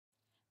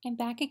I'm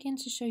back again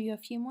to show you a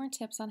few more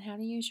tips on how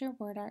to use your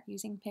word art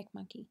using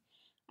PicMonkey.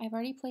 I've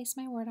already placed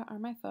my word art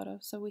on my photo,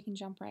 so we can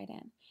jump right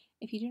in.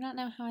 If you do not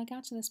know how I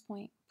got to this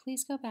point,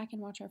 please go back and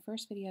watch our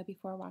first video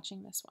before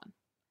watching this one.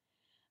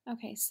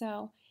 Okay,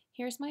 so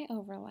here's my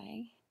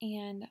overlay,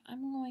 and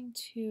I'm going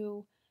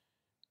to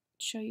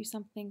show you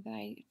something that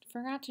I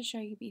forgot to show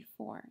you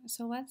before.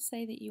 So let's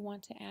say that you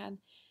want to add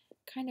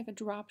kind of a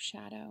drop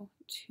shadow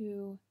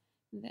to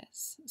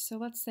this. So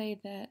let's say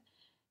that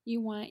you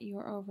want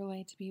your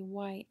overlay to be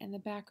white and the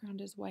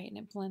background is white and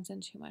it blends in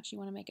too much. You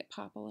want to make it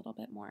pop a little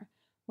bit more.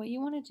 What you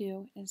want to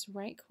do is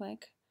right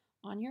click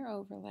on your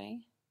overlay,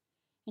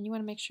 and you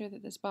want to make sure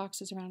that this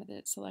box is around it, that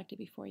it's selected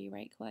before you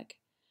right click.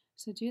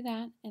 So do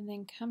that and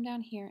then come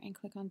down here and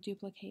click on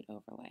duplicate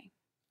overlay.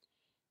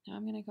 Now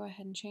I'm going to go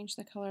ahead and change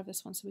the color of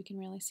this one so we can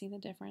really see the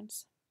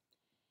difference.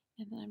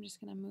 And then I'm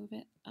just going to move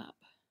it up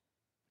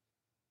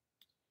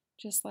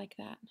just like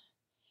that.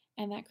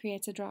 And that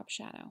creates a drop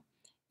shadow.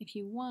 If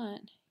you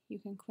want, you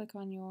can click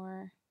on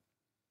your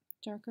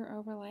darker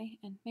overlay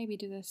and maybe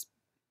do this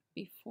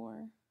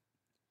before,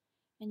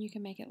 and you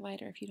can make it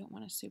lighter if you don't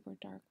want a super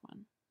dark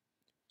one.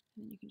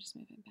 And then you can just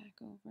move it back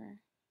over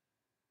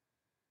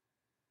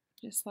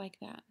just like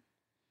that.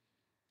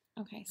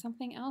 Okay,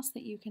 something else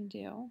that you can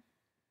do,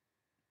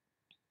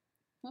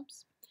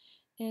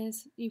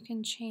 is you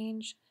can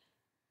change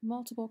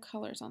multiple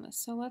colors on this.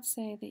 So let's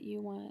say that you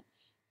want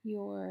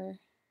your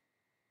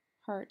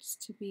hearts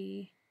to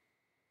be,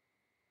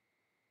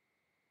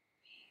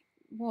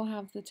 we'll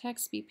have the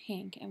text be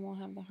pink and we'll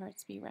have the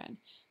hearts be red.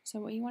 So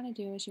what you want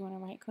to do is you want to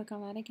right click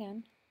on that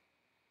again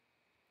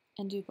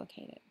and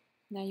duplicate it.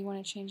 Now you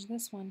want to change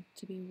this one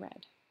to be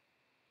red.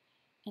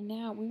 And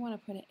now we want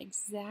to put it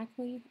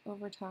exactly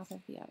over top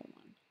of the other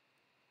one.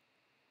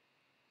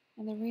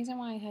 And the reason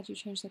why I had you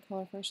change the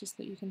color first is so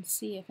that you can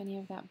see if any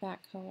of that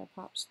back color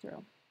pops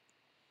through.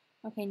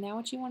 Okay, now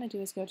what you want to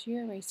do is go to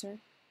your eraser,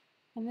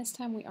 and this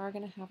time we are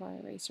going to have our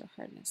eraser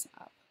hardness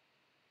up.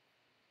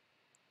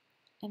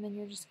 And then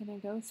you're just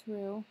going to go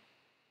through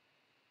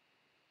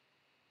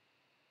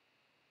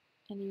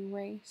and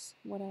erase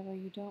whatever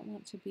you don't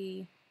want to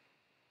be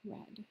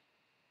red.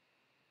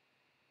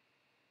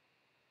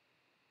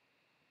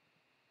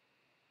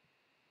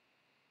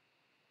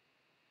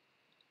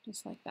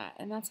 Just like that.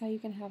 And that's how you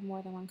can have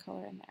more than one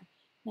color in there.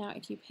 Now,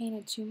 if you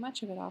painted too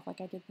much of it off,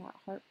 like I did that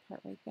heart part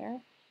right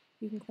there,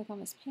 you can click on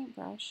this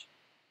paintbrush.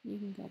 You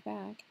can go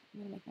back. I'm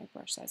going to make my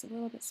brush size a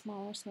little bit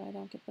smaller so I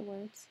don't get the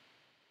words.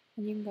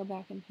 And you can go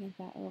back and paint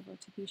that over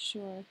to be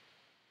sure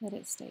that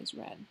it stays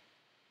red.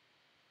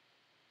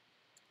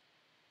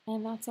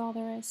 And that's all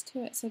there is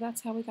to it. So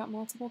that's how we got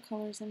multiple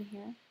colors in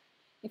here.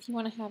 If you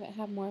want to have it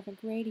have more of a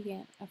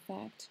gradient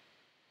effect,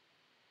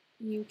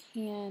 you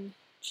can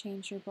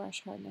change your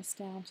brush hardness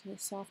down to the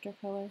softer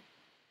color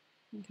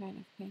and kind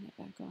of paint it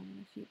back on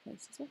in a few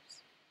places.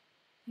 Oops.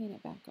 Paint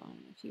it back on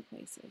in a few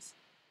places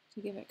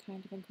to give it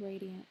kind of a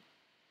gradient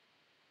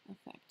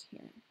effect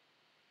here.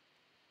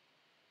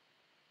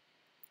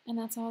 And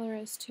that's all there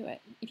is to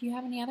it. If you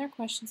have any other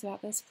questions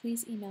about this,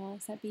 please email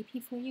us at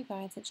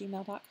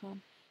bp4uguides@gmail.com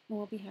and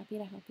we'll be happy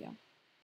to help you.